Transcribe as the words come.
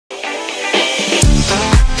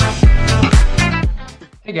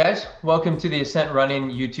Hey guys, welcome to the Ascent Running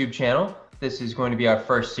YouTube channel. This is going to be our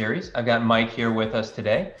first series. I've got Mike here with us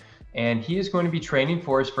today, and he is going to be training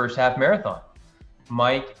for his first half marathon.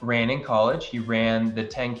 Mike ran in college. He ran the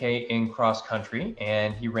 10K in cross country,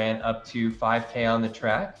 and he ran up to 5K on the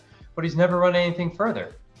track, but he's never run anything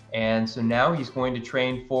further. And so now he's going to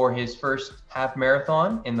train for his first half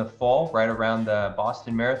marathon in the fall, right around the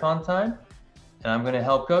Boston Marathon time, and I'm going to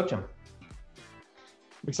help coach him.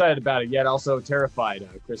 I'm excited about it, yet also terrified.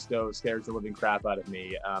 Christo scares the living crap out of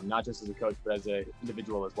me, not just as a coach, but as an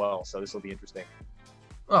individual as well. So this will be interesting.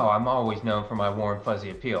 Oh, I'm always known for my warm,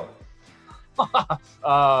 fuzzy appeal.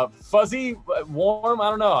 Fuzzy, warm,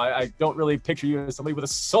 I don't know. I don't really picture you as somebody with a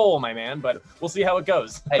soul, my man, but we'll see how it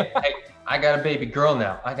goes. hey, I got a baby girl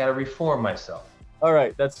now. I got to reform myself. All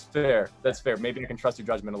right, that's fair. That's fair. Maybe I can trust your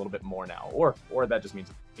judgment a little bit more now, or that just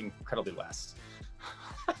means incredibly less.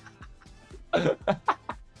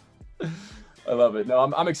 I love it. No,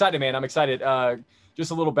 I'm excited, man. I'm excited.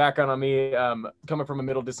 Just a little background on me. Coming from a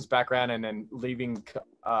middle distance background and then leaving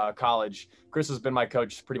college, Chris has been my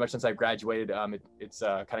coach pretty much since I graduated. It's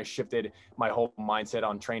kind of shifted my whole mindset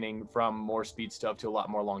on training from more speed stuff to a lot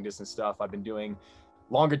more long distance stuff. I've been doing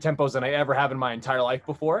longer tempos than I ever have in my entire life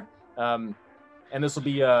before. And this will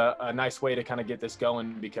be a nice way to kind of get this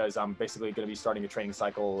going because I'm basically going to be starting a training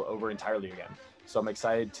cycle over entirely again. So I'm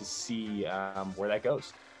excited to see where that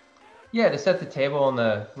goes. Yeah, to set the table in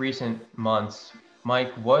the recent months,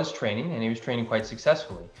 Mike was training and he was training quite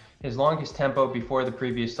successfully. His longest tempo before the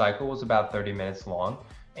previous cycle was about 30 minutes long,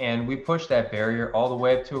 and we pushed that barrier all the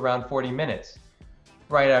way up to around 40 minutes.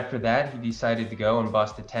 Right after that, he decided to go and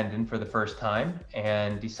bust a tendon for the first time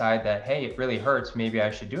and decide that, hey, it really hurts, maybe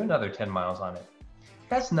I should do another 10 miles on it.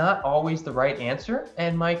 That's not always the right answer,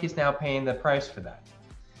 and Mike is now paying the price for that.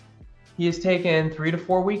 He has taken 3 to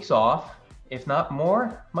 4 weeks off, if not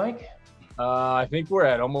more, Mike? I think we're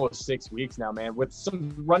at almost 6 weeks now, man, with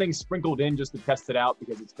some running sprinkled in just to test it out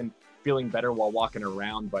because it's been feeling better while walking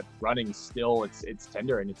around, but running still, it's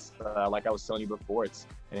tender, and it's like I was telling you before, it's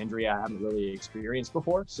an injury I haven't really experienced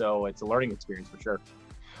before, so it's a learning experience for sure.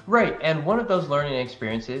 Right, and one of those learning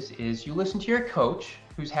experiences is you listen to your coach,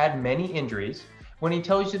 who's had many injuries, when he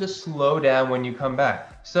tells you to slow down when you come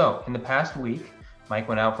back. So in the past week, Mike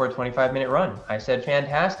went out for a 25-minute run. I said,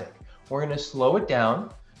 fantastic. We're going to slow it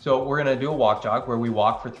down. So we're going to do a walk jog where we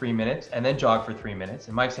walk for 3 minutes and then jog for 3 minutes.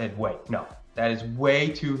 And Mike said, wait, no, that is way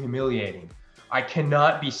too humiliating. I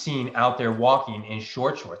cannot be seen out there walking in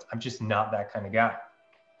short shorts. I'm just not that kind of guy.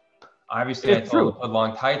 Obviously, I told him to put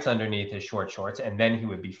long tights underneath his short shorts and then he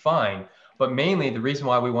would be fine. But mainly the reason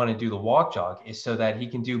why we want to do the walk jog is so that he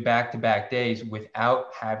can do back-to-back days without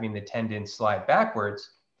having the tendon slide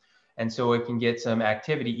backwards. And so it can get some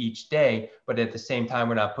activity each day, but at the same time,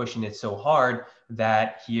 we're not pushing it so hard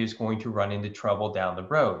that he is going to run into trouble down the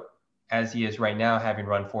road. As he is right now, having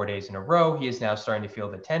run 4 days in a row, he is now starting to feel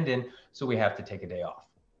the tendon, so we have to take a day off.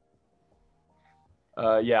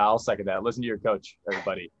 Yeah, I'll second that. Listen to your coach,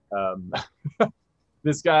 everybody.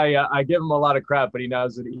 This guy, I give him a lot of crap, but he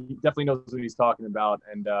definitely knows what he's talking about.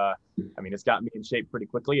 And I mean, it's gotten me in shape pretty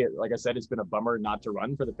quickly. Like I said, it's been a bummer not to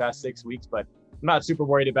run for the past 6 weeks, but I'm not super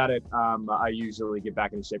worried about it. I usually get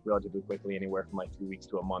back into shape relatively quickly, anywhere from like 2 weeks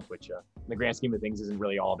to a month, which in the grand scheme of things isn't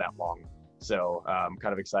really all that long. So I'm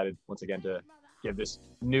kind of excited once again to give this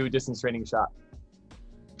new distance training a shot.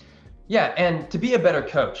 Yeah, and to be a better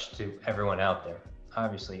coach to everyone out there,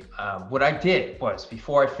 obviously, what I did was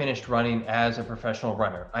before I finished running as a professional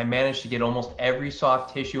runner, I managed to get almost every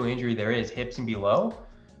soft tissue injury there is, hips and below,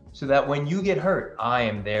 so that when you get hurt, I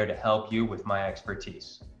am there to help you with my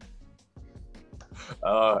expertise.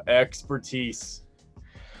 Expertise.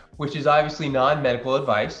 Which is obviously non-medical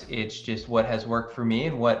advice. It's just what has worked for me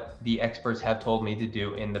and what the experts have told me to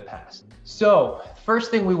do in the past. So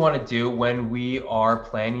first thing we want to do when we are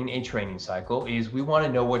planning a training cycle is we want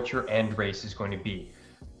to know what your end race is going to be.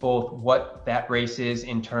 Both what that race is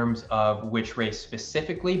in terms of which race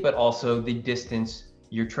specifically, but also the distance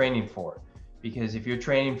you're training for. Because if you're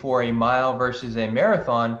training for a mile versus a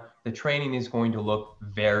marathon, the training is going to look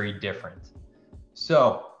very different.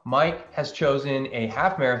 So Mike has chosen a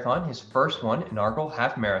half marathon, his first one, inaugural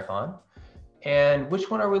half marathon. And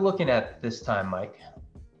which one are we looking at this time, Mike?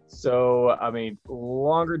 So, I mean,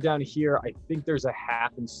 longer down here, I think there's a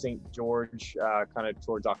half in St. George, kind of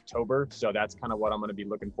towards October. So that's kind of what I'm going to be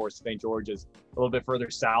looking for. St. George is a little bit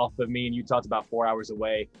further south of me, and Utah's about 4 hours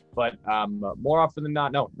away. But more often than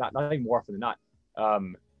not, no, not even more often than not.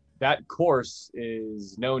 That course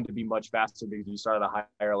is known to be much faster because you start at a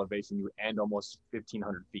higher elevation, you end almost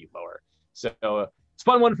 1,500 feet lower. So It's a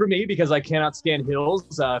fun one for me because I cannot stand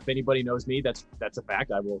hills. If anybody knows me, that's a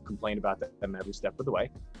fact. I will complain about them every step of the way.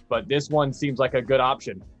 But this one seems like a good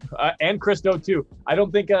option. And Christo too. I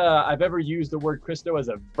don't think I've ever used the word Christo as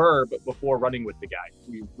a verb before running with the guy.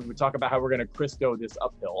 We would talk about how we're going to Christo this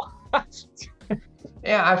uphill.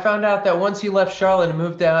 Yeah, I found out that once he left Charlotte and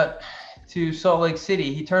moved out to Salt Lake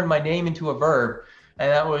City, he turned my name into a verb, and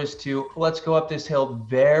that was to let's go up this hill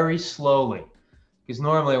very slowly. Because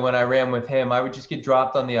normally when I ran with him, I would just get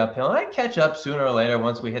dropped on the uphill, and I'd catch up sooner or later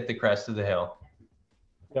once we hit the crest of the hill.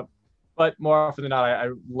 Yep. But more often than not, I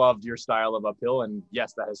loved your style of uphill, and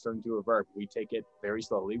yes, that has turned into a verb. We take it very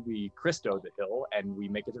slowly. We Christo the hill, and we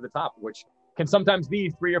make it to the top, which can sometimes be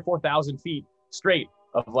 3,000 or 4,000 feet straight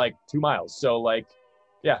of like 2 miles. So like,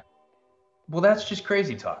 yeah. Well, that's just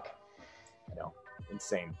crazy talk. I know,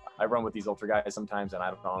 insane. I run with these ultra guys sometimes, and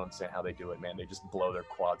I don't understand how they do it, man. They just blow their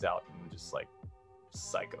quads out and just like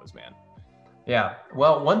psychos, man. Yeah.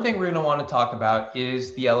 Well, one thing we're going to want to talk about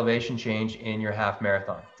is the elevation change in your half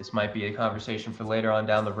marathon. This might be a conversation for later on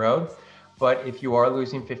down the road, but if you are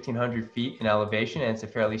losing 1,500 feet in elevation and it's a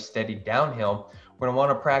fairly steady downhill, we're going to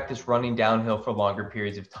want to practice running downhill for longer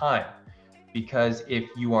periods of time. Because if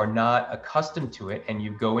you are not accustomed to it and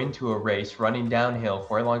you go into a race running downhill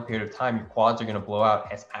for a long period of time, your quads are going to blow out.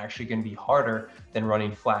 It's actually going to be harder than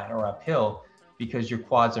running flat or uphill because your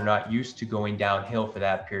quads are not used to going downhill for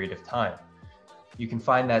that period of time. You can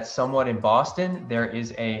find that somewhat in Boston. There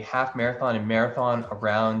is a half marathon and marathon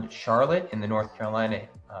around Charlotte in the North Carolina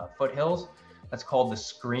foothills. That's called the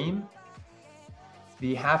Scream.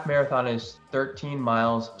 The half marathon is 13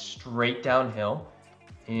 miles straight downhill.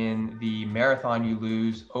 In the marathon, you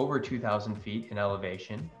lose over 2,000 feet in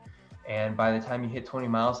elevation. And by the time you hit 20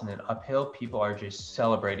 miles and then uphill, people are just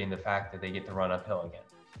celebrating the fact that they get to run uphill again.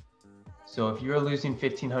 So if you're losing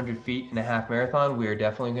 1,500 feet in a half marathon, we are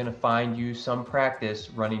definitely going to find you some practice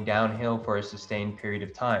running downhill for a sustained period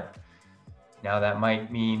of time. Now that might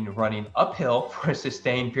mean running uphill for a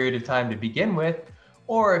sustained period of time to begin with,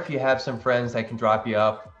 or if you have some friends that can drop you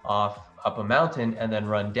up a mountain and then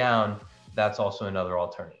run down, that's also another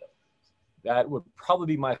alternative. That would probably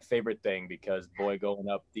be my favorite thing because boy, going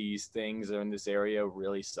up these things in this area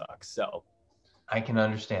really sucks. So I can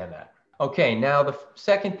understand that. Okay, now the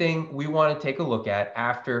second thing we want to take a look at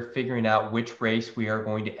after figuring out which race we are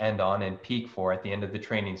going to end on and peak for at the end of the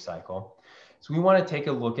training cycle. So we want to take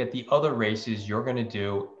a look at the other races you're going to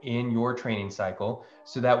do in your training cycle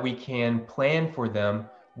so that we can plan for them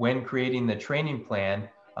when creating the training plan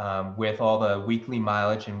with all the weekly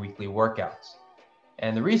mileage and weekly workouts.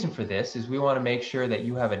 And the reason for this is we want to make sure that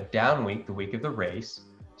you have a down week the week of the race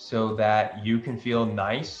so that you can feel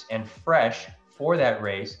nice and fresh for that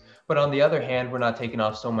race. But on the other hand, we're not taking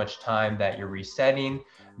off so much time that you're resetting,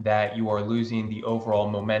 that you are losing the overall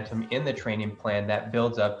momentum in the training plan that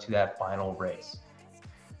builds up to that final race.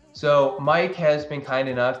 So Mike has been kind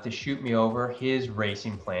enough to shoot me over his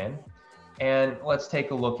racing plan, and let's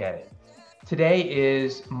take a look at it. Today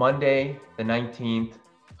is Monday, the 19th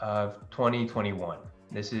of 2021.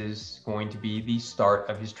 This is going to be the start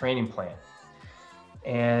of his training plan.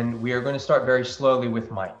 And we are going to start very slowly with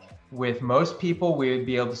Mike. With most people, we would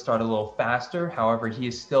be able to start a little faster. However, he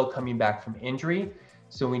is still coming back from injury.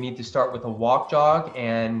 So we need to start with a walk jog,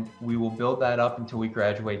 and we will build that up until we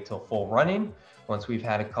graduate till full running. Once we've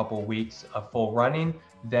had a couple weeks of full running,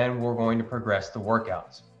 then we're going to progress the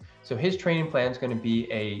workouts. So his training plan is going to be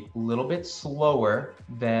a little bit slower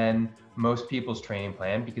than most people's training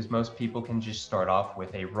plan because most people can just start off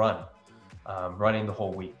with a run, running the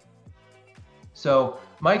whole week. So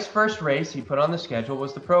Mike's first race he put on the schedule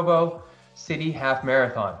was the Provo City Half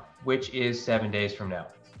Marathon, which is 7 days from now.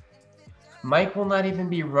 Mike will not even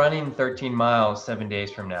be running 13 miles 7 days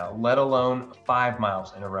from now, let alone 5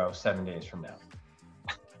 miles in a row 7 days from now.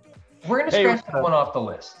 We're going to scratch that one off the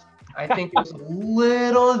list. I think it's a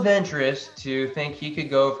little adventurous to think he could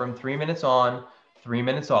go from 3 minutes on, 3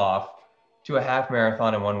 minutes off to a half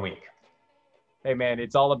marathon in 1 week. Hey man,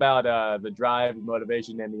 it's all about the drive, the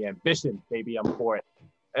motivation, and the ambition. Baby, I'm for it.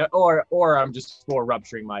 Or I'm just for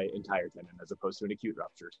rupturing my entire tendon as opposed to an acute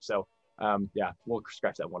rupture. So yeah, we'll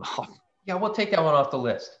scratch that one off. Yeah, we'll take that one off the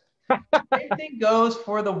list. Same thing goes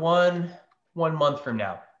for the one month from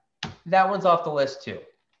now. That one's off the list too.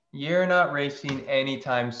 You're not racing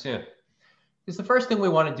anytime soon. Because the first thing we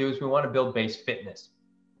want to do is we want to build base fitness.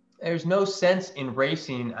 There's no sense in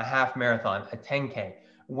racing a half marathon, a 10K,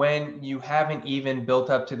 when you haven't even built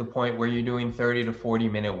up to the point where you're doing 30 to 40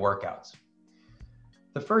 minute workouts.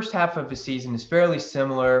 The first half of the season is fairly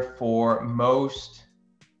similar for most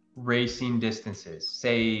racing distances,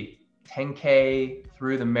 say 10K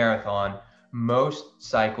through the marathon. most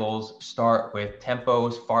cycles start with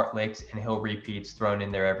tempos, fartleks, and hill repeats thrown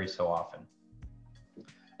in there every so often.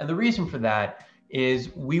 And the reason for that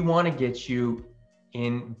is we want to get you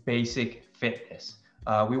in basic fitness.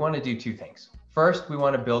 We want to do two things. First, we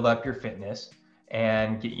want to build up your fitness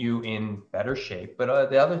and get you in better shape. But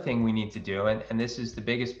the other thing we need to do, and this is the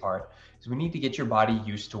biggest part, is we need to get your body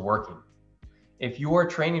used to working. If you are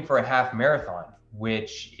training for a half marathon,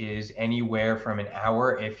 which is anywhere from an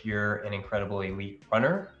hour if you're an incredible elite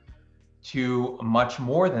runner, to much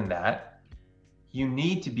more than that, you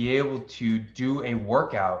need to be able to do a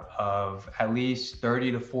workout of at least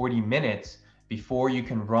 30 to 40 minutes before you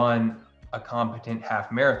can run a competent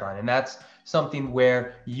half marathon. And that's something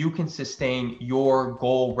where you can sustain your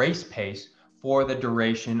goal race pace for the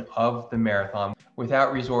duration of the marathon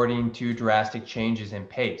without resorting to drastic changes in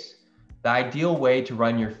pace. The ideal way to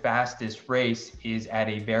run your fastest race is at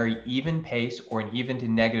a very even pace or an even to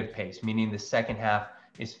negative pace, meaning the second half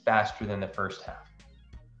is faster than the first half.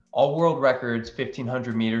 All world records,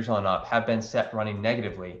 1,500 meters on up, have been set running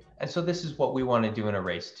negatively. And so this is what we want to do in a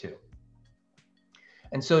race too.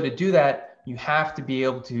 And so to do that, you have to be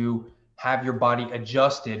able to have your body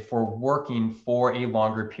adjusted for working for a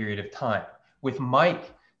longer period of time. With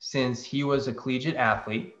Mike, since he was a collegiate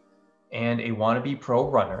athlete and a wannabe pro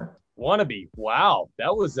runner. Wannabe, wow,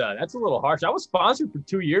 that's a little harsh. I was sponsored for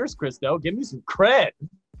 2 years, Christo. Give me some cred.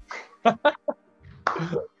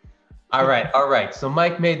 All right. So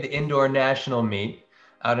Mike made the indoor national meet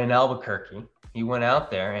out in Albuquerque. He went out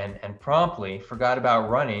there and promptly forgot about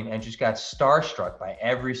running and just got starstruck by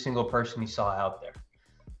every single person he saw out there.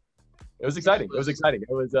 It was exciting.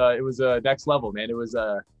 It was next level, man. It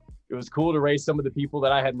was cool to race some of the people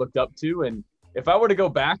that I had looked up to. And if I were to go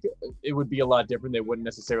back, it would be a lot different. They wouldn't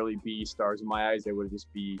necessarily be stars in my eyes. They would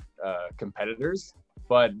just be competitors.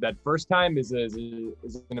 But that first time is an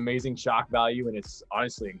amazing shock value, and it's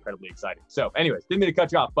honestly incredibly exciting. So anyways, didn't mean to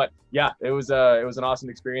cut you off, but yeah, it was an awesome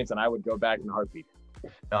experience, and I would go back in a heartbeat.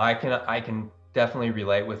 No, I can definitely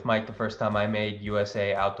relate with Mike. The first time I made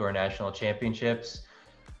USA Outdoor National Championships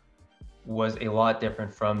was a lot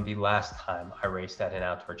different from the last time I raced at an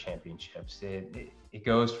outdoor championships. It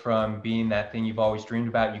goes from being that thing you've always dreamed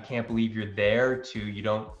about, you can't believe you're there, to you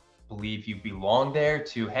don't believe you belong there,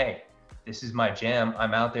 to, hey, this is my jam.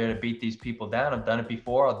 I'm out there to beat these people down. I've done it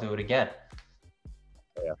before. I'll do it again.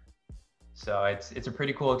 Yeah. So it's a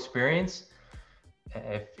pretty cool experience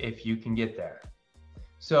if you can get there.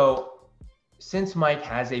 So since Mike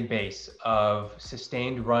has a base of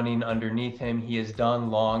sustained running underneath him, he has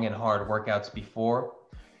done long and hard workouts before.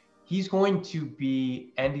 He's going to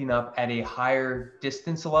be ending up at a higher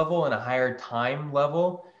distance level and a higher time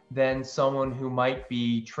level than someone who might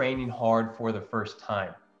be training hard for the first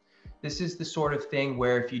time. This is the sort of thing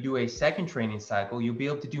where if you do a second training cycle, you'll be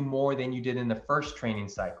able to do more than you did in the first training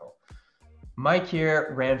cycle. Mike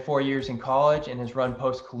here ran 4 years in college and has run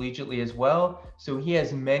post-collegiately as well. So he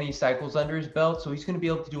has many cycles under his belt. So he's going to be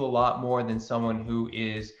able to do a lot more than someone who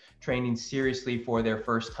is training seriously for their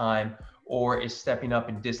first time or is stepping up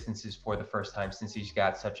in distances for the first time, since he's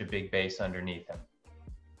got such a big base underneath him.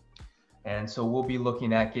 And so we'll be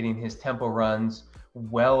looking at getting his tempo runs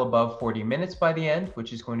well above 40 minutes by the end,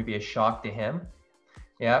 which is going to be a shock to him.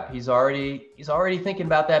 Yep, he's already thinking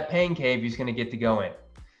about that pain cave he's going to get to go in.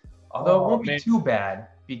 Although it won't be too bad,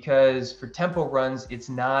 because for tempo runs, it's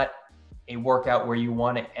not a workout where you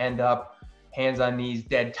want to end up hands on knees,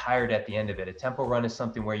 dead tired at the end of it. A tempo run is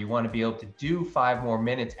something where you want to be able to do 5 more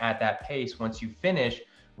minutes at that pace once you finish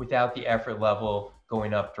without the effort level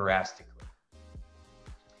going up drastically.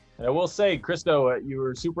 And I will say, Christo, you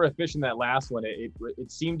were super efficient that last one.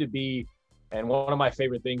 It seemed to be, and one of my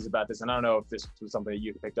favorite things about this, and I don't know if this was something that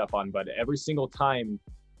you picked up on, but every single time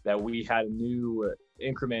that we had a new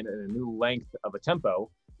increment and a new length of a tempo,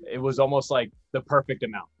 it was almost like the perfect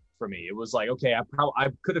amount for me. It was like, okay, I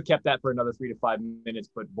could have kept that for another 3 to 5 minutes,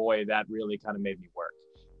 but boy, that really kind of made me work.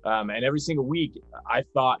 And every single week, I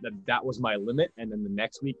thought that was my limit. And then the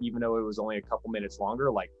next week, even though it was only a couple minutes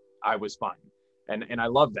longer, like I was fine. And I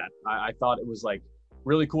love that. I thought it was like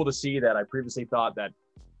really cool to see that. I previously thought that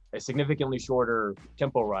a significantly shorter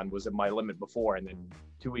tempo run was at my limit before. And then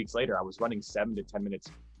 2 weeks later, I was running 7 to 10 minutes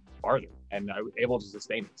farther and I was able to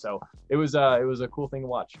sustain it. So it was a cool thing to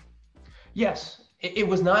watch. Yes, it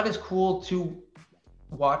was not as cool to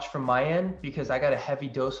watch from my end because I got a heavy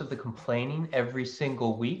dose of the complaining every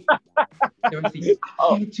single week. There was the,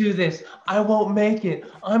 I can't do this. I won't make it.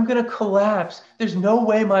 I'm going to collapse. There's no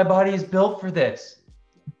way my body is built for this.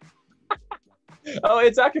 Oh,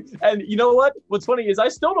 it's actually, and you know what? What's funny is I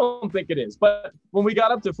still don't think it is. But when we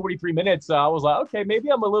got up to 43 minutes, I was like, okay, maybe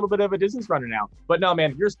I'm a little bit of a distance runner now. But no,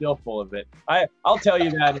 man, you're still full of it. I'll tell you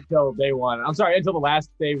that until day one. I'm sorry, until the last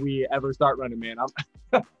day we ever start running, man.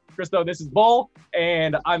 Christo, this is bull,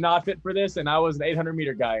 and I'm not fit for this. And I was an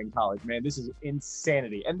 800-meter guy in college, man. This is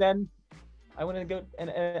insanity. And then I went and go and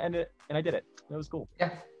I did it. It was cool.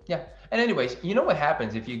 Yeah. Yeah. And anyways, you know what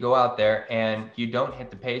happens if you go out there and you don't hit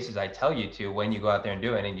the paces I tell you to when you go out there and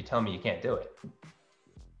do it, and you tell me you can't do it? If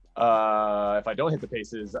I don't hit the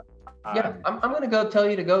paces, yeah, I'm going to go tell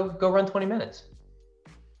you to go run 20 minutes.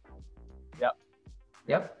 Yep.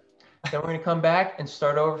 Yep. Then we're going to come back and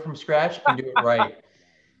start over from scratch and do it right.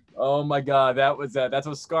 Oh my God, that's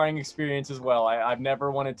a scarring experience as well. I've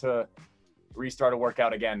never wanted to restart a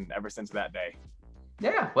workout again ever since that day.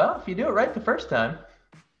 Yeah, well, if you do it right the first time.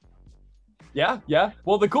 Yeah.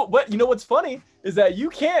 Well, but you know what's funny is that you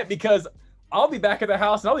can't, because I'll be back at the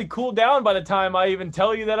house and I'll be cooled down by the time I even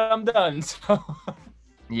tell you that I'm done. So.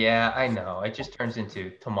 Yeah, I know. It just turns into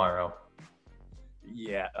tomorrow.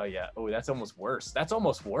 Yeah. Oh yeah. Oh, that's almost worse. That's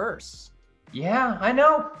almost worse. Yeah, I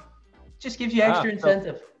know. Just gives you extra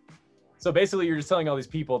incentive. So basically, you're just telling all these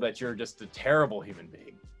people that you're just a terrible human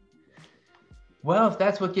being. Well, if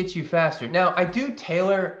that's what gets you faster. Now, I do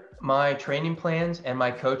tailor my training plans and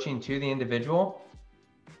my coaching to the individual.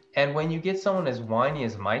 And when you get someone as whiny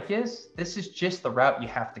as Mike is, this is just the route you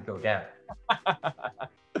have to go down.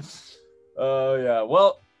 Oh, yeah.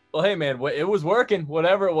 Well, hey, man, it was working,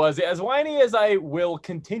 whatever it was. As whiny as I will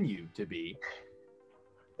continue to be,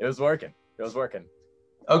 it was working. It was working.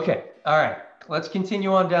 Okay. All right. Let's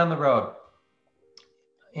continue on down the road.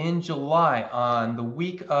 In July, on the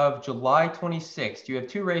week of July 26th, you have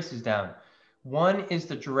two races down. One is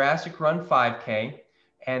the Jurassic Run 5K,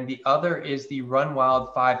 and the other is the Run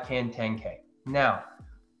Wild 5K and 10K. Now,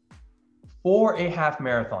 for a half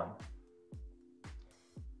marathon,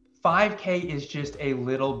 5K is just a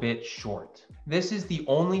little bit short. This is the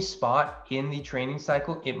only spot in the training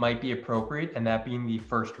cycle it might be appropriate, and that being the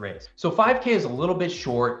first race. So 5K is a little bit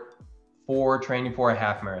short for training for a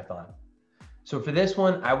half marathon. So for this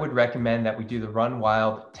one, I would recommend that we do the Run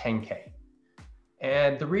Wild 10K.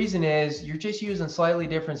 And the reason is you're just using slightly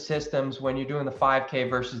different systems when you're doing the 5K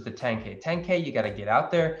versus the 10K. 10K, you got to get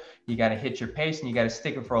out there, you got to hit your pace, and you got to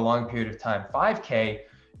stick it for a long period of time. 5K,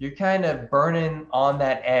 you're kind of burning on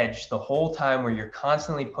that edge the whole time where you're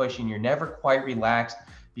constantly pushing. You're never quite relaxed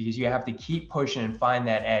because you have to keep pushing and find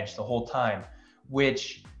that edge the whole time,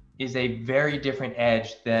 which is a very different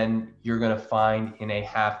edge than you're going to find in a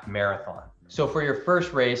half marathon. So for your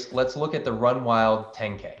first race, let's look at the Run Wild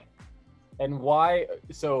 10K. And why,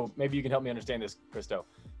 so maybe you can help me understand this, Christo.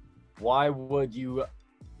 Why would you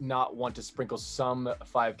not want to sprinkle some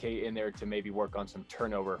 5K in there to maybe work on some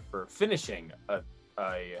turnover for finishing a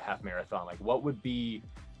half marathon? Like, what would be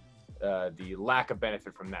the lack of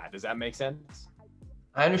benefit from that? Does that make sense?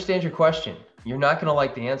 I understand your question. You're not going to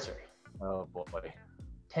like the answer. Oh, boy.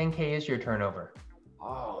 10K is your turnover.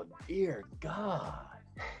 Oh, dear God.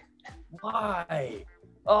 Why?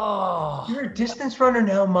 Oh. You're a distance runner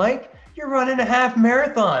now, Mike. You're running a half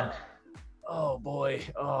marathon. Oh, boy.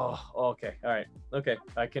 Oh, okay. All right. Okay.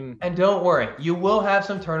 I can. And don't worry, you will have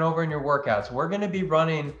some turnover in your workouts. We're going to be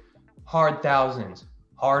running hard thousands,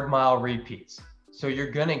 hard mile repeats. So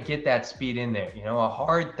you're going to get that speed in there. You know, a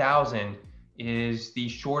hard 1,000 is the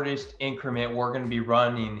shortest increment we're going to be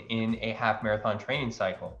running in a half marathon training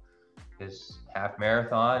cycle. This half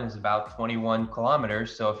marathon is about 21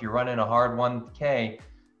 kilometers. So if you're running a hard 1K,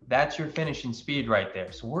 that's your finishing speed right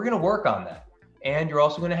there. So we're going to work on that. And you're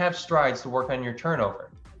also going to have strides to work on your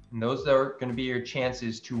turnover. And those are going to be your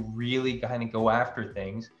chances to really kind of go after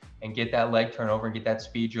things and get that leg turnover and get that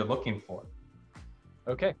speed you're looking for.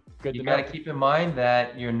 Okay, good. You got to keep in mind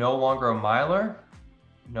that you're no longer a miler,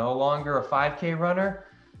 no longer a 5K runner.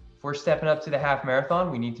 If we're stepping up to the half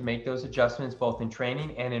marathon, we need to make those adjustments both in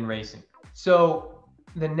training and in racing. So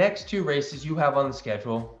the next two races you have on the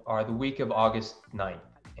schedule are the week of August 9th.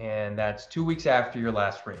 And that's 2 weeks after your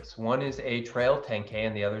last race. One is a trail 10K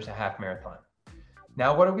and the other is a half marathon.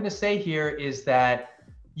 Now, what I'm going to say here is that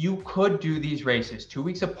you could do these races. 2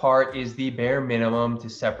 weeks apart is the bare minimum to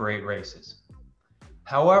separate races.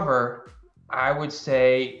 However, I would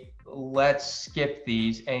say let's skip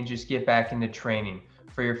these and just get back into training.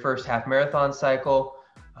 For your first half marathon cycle,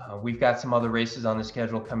 we've got some other races on the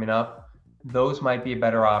schedule coming up. Those might be a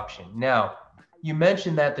better option. Now, you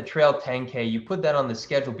mentioned that the trail 10K, you put that on the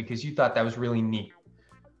schedule because you thought that was really neat.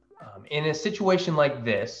 In a situation like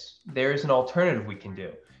this, there's an alternative we can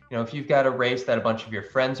do. You know, if you've got a race that a bunch of your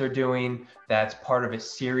friends are doing, that's part of a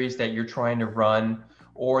series that you're trying to run,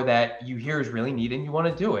 or that you hear is really needed and you want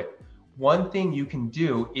to do it. One thing you can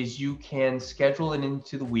do is you can schedule it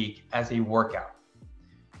into the week as a workout.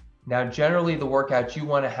 Now, generally the workout you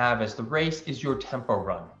want to have as the race is your tempo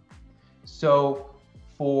run. So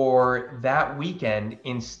for that weekend,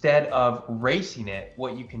 instead of racing it,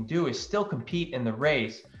 what you can do is still compete in the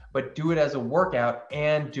race, but do it as a workout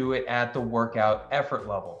and do it at the workout effort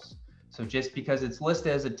levels. So just because it's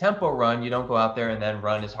listed as a tempo run, you don't go out there and then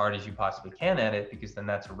run as hard as you possibly can at it, because then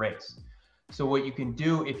that's a race. So what you can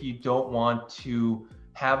do if you don't want to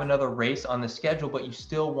have another race on the schedule, but you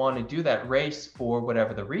still want to do that race for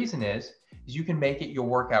whatever the reason is you can make it your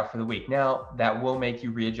workout for the week. Now, that will make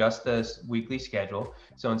you readjust the weekly schedule.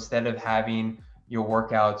 So instead of having your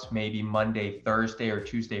workouts maybe Monday, Thursday, or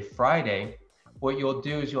Tuesday, Friday, what you'll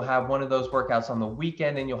do is you'll have one of those workouts on the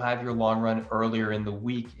weekend and you'll have your long run earlier in the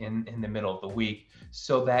week, in the middle of the week,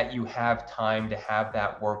 so that you have time to have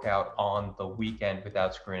that workout on the weekend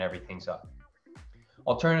without screwing everything up.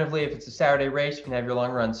 Alternatively, if it's a Saturday race, you can have your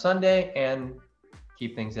long run Sunday and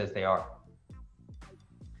keep things as they are.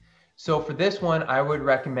 So for this one, I would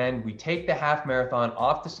recommend we take the half marathon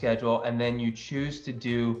off the schedule and then you choose to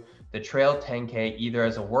do the trail 10K either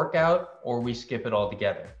as a workout or we skip it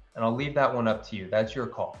altogether. And I'll leave that one up to you. That's your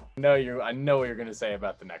call. I know what you're going to say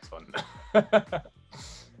about the next one.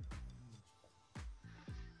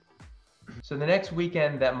 So the next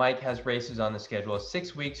weekend that Mike has races on the schedule is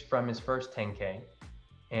 6 weeks from his first 10K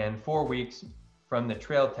and 4 weeks from the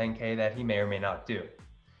trail 10K that he may or may not do.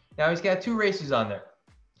 Now he's got 2 races on there.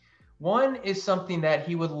 One is something that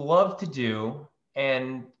he would love to do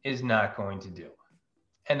and is not going to do.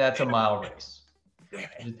 And that's a mile race. There's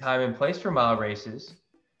a time and place for mile races.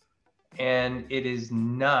 And it is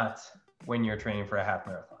not when you're training for a half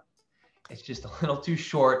marathon. It's just a little too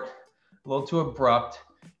short, a little too abrupt.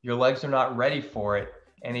 Your legs are not ready for it.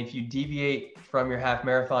 And if you deviate from your half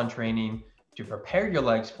marathon training to prepare your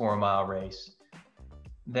legs for a mile race,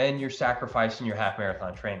 then you're sacrificing your half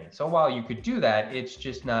marathon training. So while you could do that, it's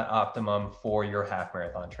just not optimum for your half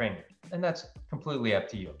marathon training. And that's completely up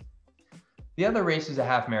to you. The other race is a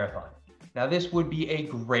half marathon. Now this would be a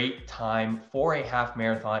great time for a half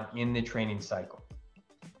marathon in the training cycle.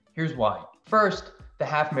 Here's why. First, the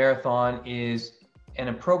half marathon is an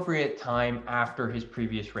appropriate time after his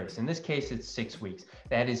previous race. In this case, it's 6 weeks.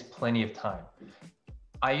 That is plenty of time.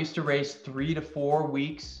 I used to race 3 to 4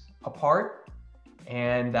 weeks apart,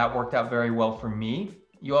 and that worked out very well for me.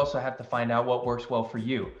 You also have to find out what works well for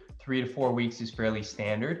you. 3 to 4 weeks is fairly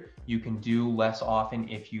standard. You can do less often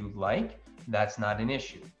if you like. That's not an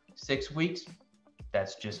issue. 6 weeks,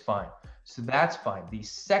 that's just fine. So that's fine. The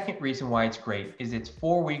second reason why it's great is it's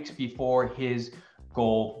 4 weeks before his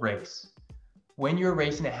goal race. When you're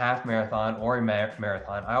racing a half marathon or a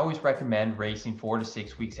marathon, I always recommend racing 4 to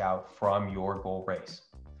 6 weeks out from your goal race.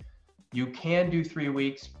 You can do 3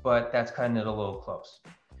 weeks, but that's kind of a little close.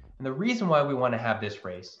 And the reason why we want to have this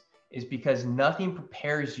race is because nothing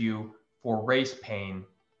prepares you for race pain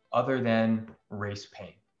other than race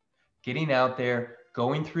pain. Getting out there,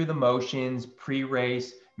 going through the motions,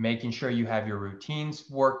 pre-race, making sure you have your routines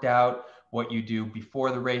worked out, what you do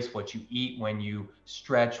before the race, what you eat, when you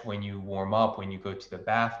stretch, when you warm up, when you go to the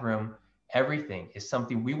bathroom, everything is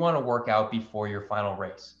something we want to work out before your final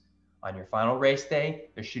race. On your final race day,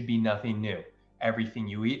 there should be nothing new. Everything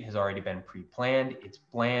you eat has already been pre-planned. It's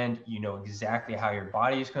bland. You know exactly how your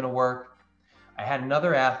body is going to work. I had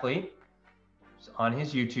another athlete on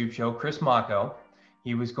his YouTube show, Christo Mike.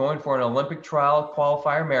 He was going for an Olympic trial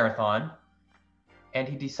qualifier marathon, and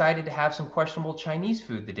he decided to have some questionable Chinese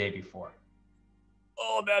food the day before.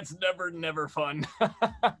 Oh, that's never fun.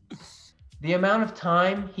 The amount of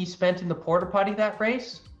time he spent in the porta potty that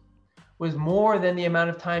race was more than the amount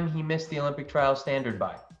of time he missed the Olympic trial standard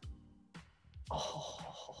by. Oh,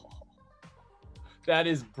 that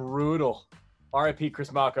is brutal. RIP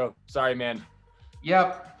Chris Mako. Sorry, man.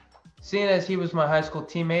 Yep. Seeing as he was my high school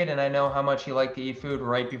teammate and I know how much he liked to eat food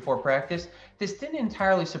right before practice, this didn't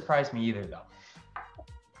entirely surprise me either, though.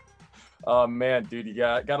 Oh, man, dude, you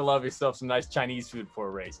gotta love yourself some nice Chinese food before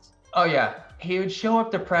a race. Oh, yeah. He would show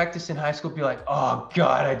up to practice in high school and be like, oh,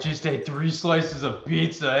 God, I just ate 3 slices of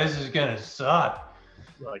pizza. This is going to suck.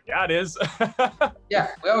 You're like, yeah, it is.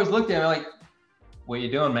 Yeah, we always looked at him like, what are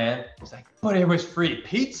you doing, man? He's like, but it was free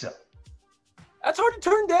pizza. That's hard to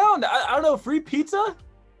turn down. I don't know, free pizza?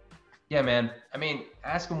 Yeah, man. I mean,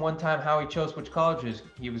 ask him one time how he chose which colleges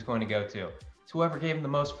he was going to go to. It's whoever gave him the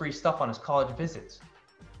most free stuff on his college visits.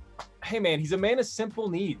 Hey, man, he's a man of simple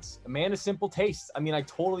needs, a man of simple tastes. I mean, I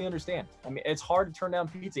totally understand. I mean, it's hard to turn down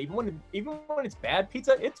pizza. Even when it's bad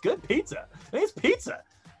pizza, it's good pizza. I mean, it's pizza.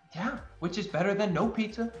 Yeah, which is better than no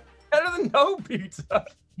pizza. Better than no pizza.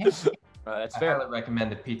 Yes. That's I fair. highly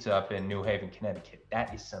recommend the pizza up in New Haven, Connecticut.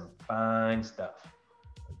 That is some fine stuff.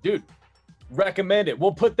 Dude, recommend it.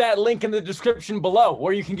 We'll put that link in the description below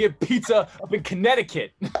where you can get pizza up in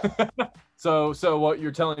Connecticut. So what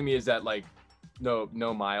you're telling me is that like no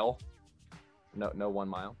mile, no 1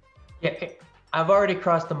 mile. Yeah, I've already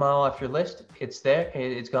crossed the mile off your list. It's there.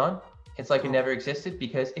 It's gone. It's like it never existed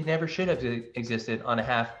because it never should have existed on a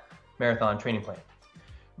half marathon training plan.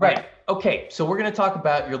 Right. Okay. So we're going to talk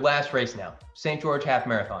about your last race now, St. George Half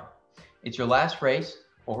Marathon. It's your last race.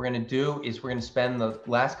 What we're going to do is we're going to spend the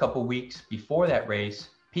last couple weeks before that race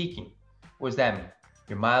peaking. What does that mean?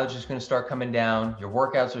 Your mileage is going to start coming down. Your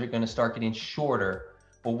workouts are going to start getting shorter.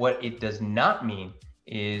 But what it does not mean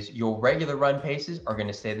is your regular run paces are going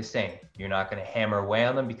to stay the same. You're not going to hammer away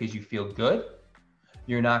on them because you feel good.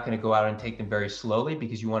 You're not going to go out and take them very slowly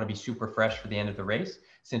because you want to be super fresh for the end of the race.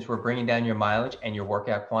 Since we're bringing down your mileage and your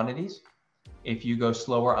workout quantities, if you go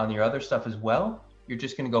slower on your other stuff as well, you're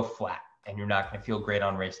just going to go flat and you're not going to feel great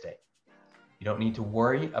on race day. You don't need to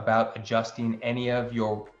worry about adjusting any of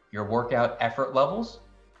your workout effort levels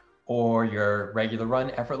or your regular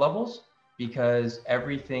run effort levels because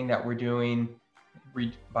everything that we're doing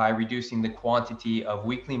by reducing the quantity of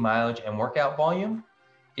weekly mileage and workout volume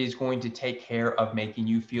is going to take care of making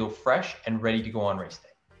you feel fresh and ready to go on race day.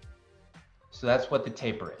 So that's what the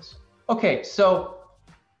taper is. Okay, so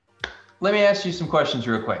let me ask you some questions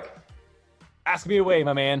real quick. Ask me away,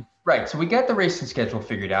 my man. Right, so we got the racing schedule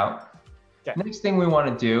figured out. Okay. Next thing we want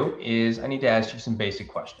to do is I need to ask you some basic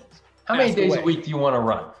questions. How many days a week do you want to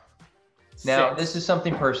run? Now, this is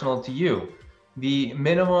something personal to you. The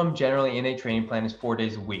minimum generally in a training plan is 4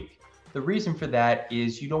 days a week. The reason for that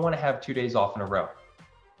is you don't want to have 2 days off in a row.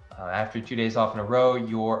 After 2 days off in a row,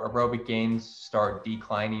 your aerobic gains start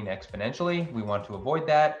declining exponentially. We want to avoid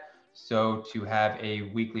that. So to have a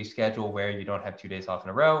weekly schedule where you don't have 2 days off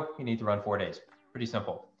in a row, you need to run 4 days. Pretty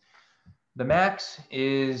simple. The max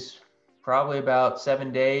is probably about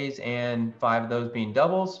 7 days and 5 of those being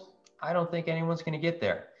doubles. I don't think anyone's going to get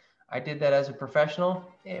there. I did that as a professional.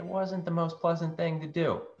 It wasn't the most pleasant thing to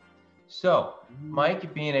do. So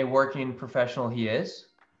Mike, being a working professional he is,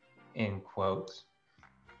 in quotes,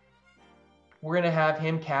 we're going to have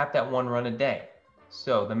him capped at 1 run a day.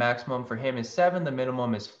 So the maximum for him is 7, the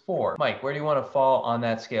minimum is 4. Mike, where do you want to fall on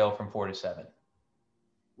that scale from 4 to 7?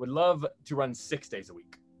 Would love to run 6 days a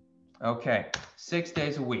week. Okay, 6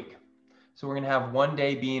 days a week. So we're going to have 1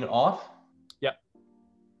 day being off? Yep.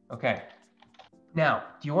 Okay. Now,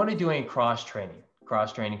 do you want to do any cross training?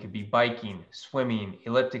 Cross training could be biking, swimming,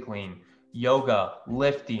 ellipticaling, yoga,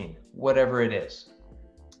 lifting, whatever it is.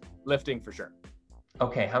 Lifting for sure.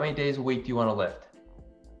 Okay, how many days a week do you want to lift?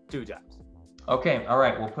 2 times. Okay, all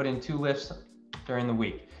right, we'll put in 2 lifts during the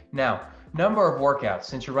week. Now, number of workouts.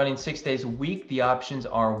 Since you're running 6 days a week, the options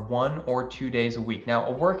are 1 or 2 days a week. Now,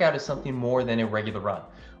 a workout is something more than a regular run.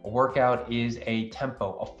 A workout is a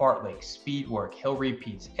tempo, a fartlek, speed work, hill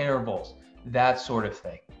repeats, intervals, that sort of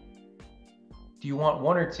thing. Do you want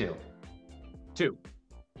 1 or 2? 2.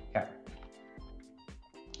 Okay.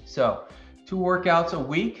 So 2 workouts a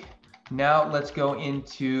week. Now let's go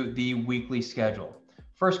into the weekly schedule.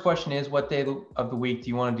 First question is, what day of the week do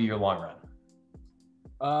you want to do your long run?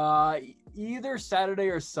 Either Saturday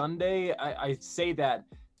or Sunday. I say that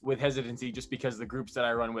with hesitancy just because the groups that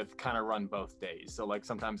I run with kind of run both days. So like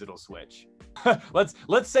sometimes it'll switch.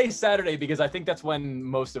 let's say Saturday because I think that's when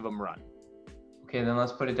most of them run. Okay, then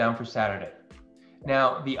let's put it down for Saturday.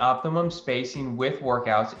 Now, the optimum spacing with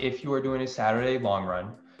workouts, if you are doing a Saturday long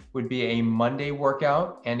run, would be a Monday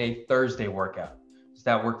workout and a Thursday workout. Does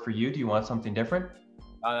that work for you? Do you want something different?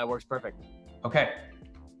 That works perfect. Okay.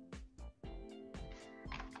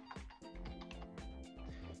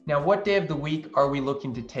 Now, what day of the week are we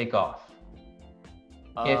looking to take off?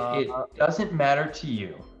 If it doesn't matter to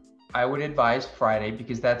you, I would advise Friday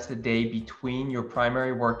because that's the day between your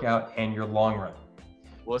primary workout and your long run.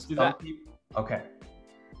 Well, let's do that. Okay.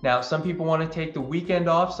 Now, some people want to take the weekend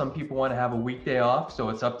off. Some people want to have a weekday off. So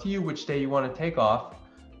it's up to you which day you want to take off.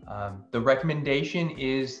 The recommendation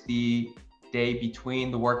is the day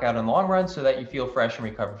between the workout and long run so that you feel fresh and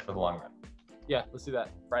recovered for the long run. Yeah, let's do that.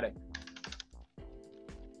 Friday.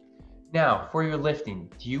 Now, for your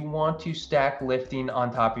lifting, do you want to stack lifting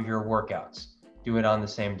on top of your workouts? Do it on the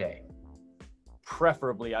same day?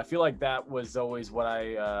 Preferably. I feel like that was always what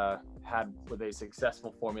I had with a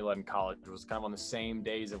successful formula in college. It was kind of on the same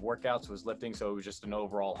days of workouts was lifting, so it was just an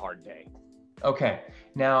overall hard day. Okay.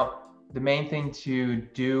 Now, the main thing to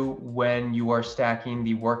do when you are stacking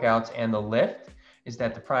the workouts and the lift is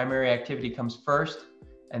that the primary activity comes first,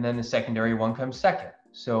 and then the secondary one comes second.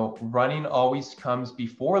 So running always comes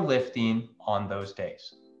before lifting on those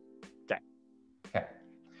days. Okay. Okay.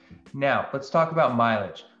 Now let's talk about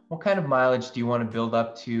mileage. What kind of mileage do you want to build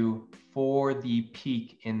up to for the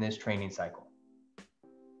peak in this training cycle?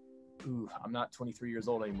 Ooh, I'm not 23 years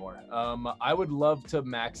old anymore. I would love to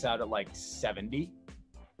max out at like 70.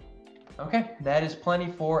 Okay, that is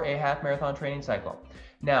plenty for a half marathon training cycle.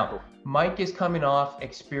 Now, Mike is coming off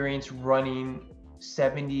experience running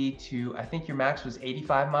 70 to, I think your max was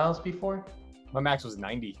 85 miles before? My max was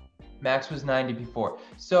 90. Max was 90 before.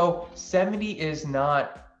 So 70 is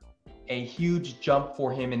not a huge jump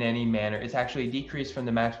for him in any manner. It's actually a decrease from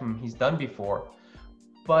the maximum he's done before,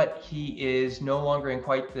 but he is no longer in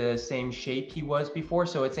quite the same shape he was before.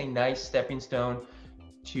 So it's a nice stepping stone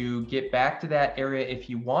to get back to that area if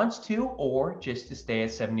he wants to, or just to stay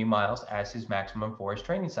at 70 miles as his maximum for his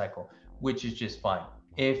training cycle, which is just fine.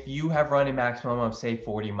 If you have run a maximum of say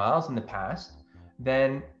 40 miles in the past,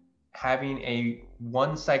 then having a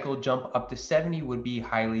one cycle jump up to 70 would be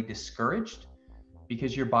highly discouraged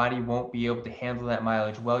because your body won't be able to handle that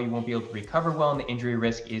mileage well. You won't be able to recover well, and the injury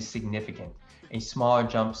risk is significant. A smaller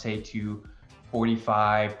jump, say to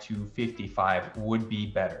 45 to 55 would be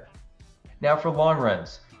better. Now for long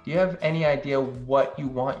runs, do you have any idea what you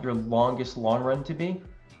want your longest long run to be?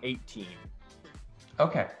 18.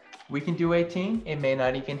 Okay, we can do 18. It may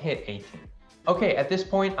not even hit 18. Okay, at this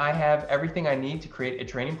point, I have everything I need to create a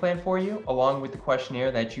training plan for you, along with the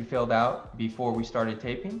questionnaire that you filled out before we started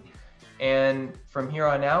taping. And from here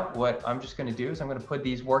on out, what I'm just gonna do is I'm gonna put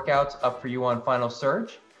these workouts up for you on Final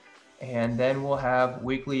Surge, and then we'll have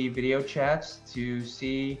weekly video chats to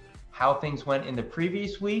see how things went in the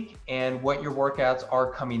previous week and what your workouts are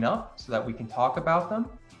coming up so that we can talk about them.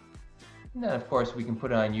 And then of course we can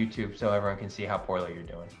put it on YouTube so everyone can see how poorly you're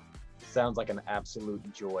doing. Sounds like an absolute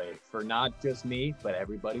joy for not just me, but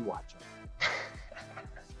everybody watching.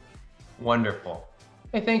 Wonderful.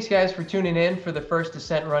 Hey, thanks guys for tuning in for the first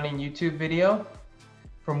Ascent Running YouTube video.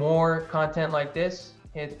 For more content like this,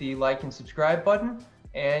 hit the like and subscribe button,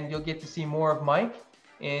 and you'll get to see more of Mike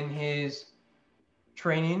in his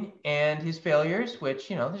training and his failures, which,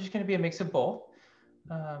 you know, there's going to be a mix of both.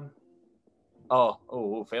 Failures. Oh,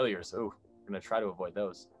 I'm going to try to avoid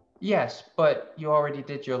those. Yes, but you already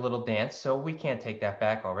did your little dance, so we can't take that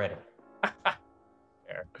back already.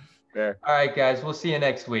 Fair. All right, guys, we'll see you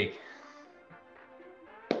next week.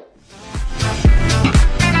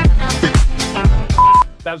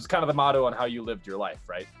 That was kind of the motto on how you lived your life,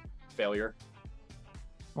 right? Failure.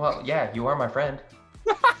 Well, yeah, you are my friend.